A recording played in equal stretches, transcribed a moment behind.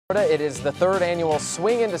It is the third annual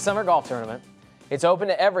Swing into Summer Golf Tournament. It's open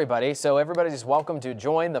to everybody, so everybody's welcome to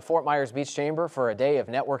join the Fort Myers Beach Chamber for a day of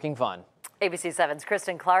networking fun. ABC 7's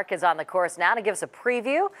Kristen Clark is on the course now to give us a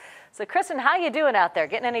preview. So, Kristen, how you doing out there?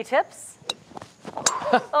 Getting any tips?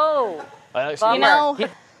 Oh, you know,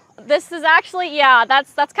 this is actually,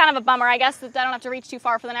 that's kind of a bummer. I guess that I don't have to reach too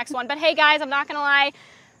far for the next one. But hey, guys, I'm not going to lie.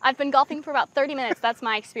 I've been golfing for about 30 minutes. That's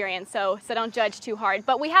my experience, so don't judge too hard.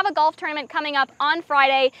 But we have a golf tournament coming up on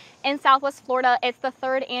Friday in Southwest Florida. It's the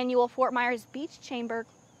third annual Fort Myers Beach Chamber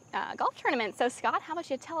golf tournament. So, Scott, how about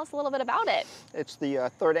you tell us a little bit about it? It's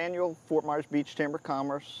the third annual Fort Myers Beach Chamber of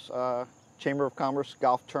Commerce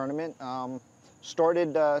golf tournament.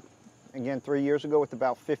 Started, again, 3 years ago with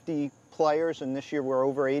about 50 players, and this year we're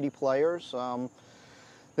over 80 players.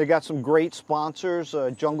 They got some great sponsors,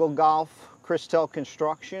 Jungle Golf, Christel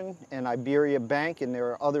Construction, and Iberia Bank, and there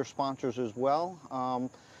are other sponsors as well.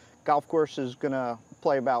 Golf course is going to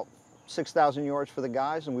play about 6,000 yards for the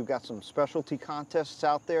guys, and we've got some specialty contests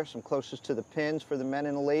out there, some closest to the pins for the men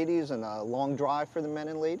and the ladies, and a long drive for the men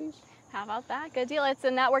and ladies. How about that? Good deal. It's a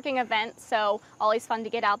networking event, so always fun to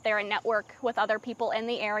get out there and network with other people in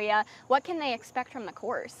the area. What can they expect from the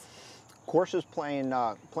course? Course is playing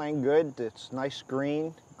good. It's nice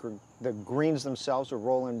green. The greens themselves are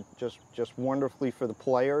rolling just wonderfully for the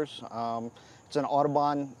players. It's an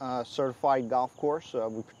Audubon certified golf course.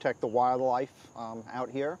 We protect the wildlife out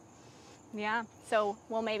here. Yeah, so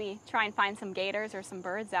we'll maybe try and find some gators or some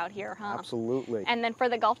birds out here, huh? Absolutely. And then for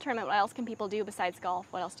the golf tournament, what else can people do besides golf?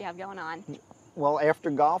 What else do you have going on? Well, after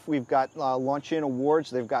golf, we've got luncheon awards.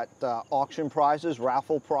 They've got auction prizes,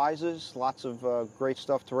 raffle prizes, lots of great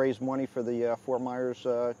stuff to raise money for the Fort Myers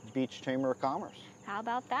Beach Chamber of Commerce. How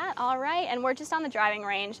about that? All right, and we're just on the driving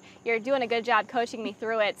range. You're doing a good job coaching me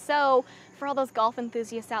through it. So for all those golf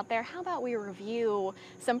enthusiasts out there, how about we review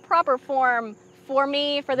some proper form for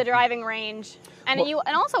me for the driving range? And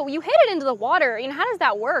also you hit it into the water. You know, how does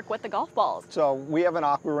that work with the golf balls? So we have an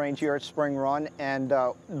aqua range here at Spring Run, and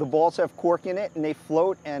the balls have cork in it and they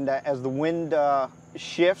float, and as the wind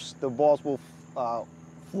shifts, the balls will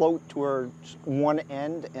float towards one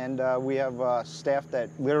end, and we have staff that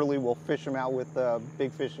literally will fish them out with big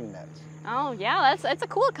fishing nets. Oh yeah, it's a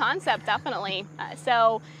cool concept, definitely.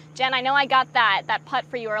 So Jen, I know I got that putt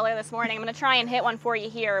for you earlier this morning. I'm going to try and hit one for you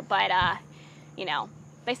here, but you know,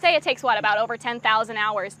 they say it takes about over 10,000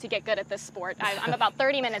 hours to get good at this sport. I'm about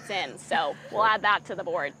 30 minutes in, so we'll add that to the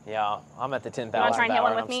board. Yeah, I'm at the 10,000 hour,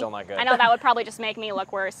 and I'm still not good. I know that would probably just make me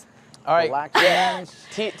look worse. All right, relax hands.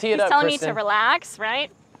 Tee it He's up, telling Kristen. me to relax, right?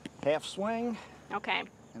 Half swing. Okay.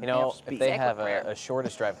 You know, half speed. if they have a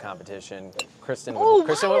shortest drive competition, Kristen would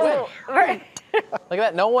win. right. Look at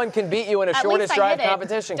that. No one can beat you in a shortest drive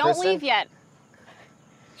competition, Don't Kristen. leave yet.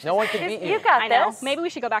 No one can beat you. You got I know. this. Maybe we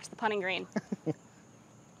should go back to the putting green. You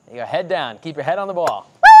go head down. Keep your head on the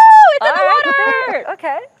ball. Woo! It's in the water!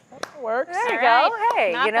 Okay. That works. There you All go. right.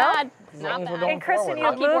 Hey, Not you know. bad. As Not long as we're bad. going And Kristen,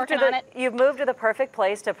 forward. you've moved to the perfect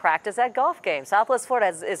place to practice that golf game. Southwest Florida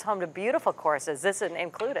is home to beautiful courses, this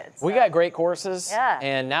included. So. We got great courses, Yeah.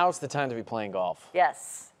 and now it's the time to be playing golf.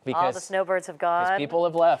 Yes. All Because the snowbirds have gone. People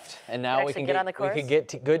have left, and now we actually can get on the we course? can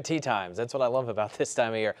get good tee times. That's what I love about this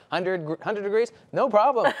time of year. 100 degrees, no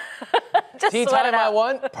problem. Just Tee sweat time it I out.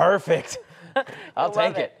 want, perfect. I'll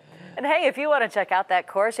take it. And hey, if you want to check out that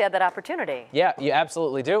course, you have that opportunity. Yeah, you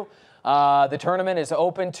absolutely do. The tournament is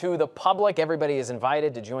open to the public. Everybody is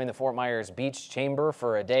invited to join the Fort Myers Beach Chamber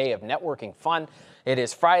for a day of networking fun. It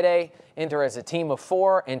is Friday. Enter as a team of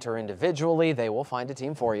 4. Enter individually. They will find a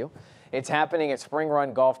team for you. It's happening at Spring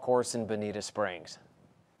Run Golf Course in Bonita Springs.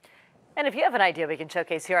 And if you have an idea we can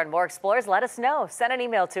showcase here on More Explorers, let us know. Send an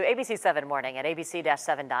email to abc7morning at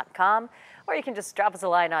abc-7.com, or you can just drop us a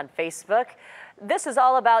line on Facebook. This is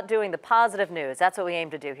all about doing the positive news. That's what we aim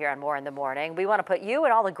to do here on More in the Morning. We want to put you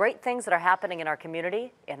and all the great things that are happening in our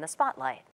community in the spotlight.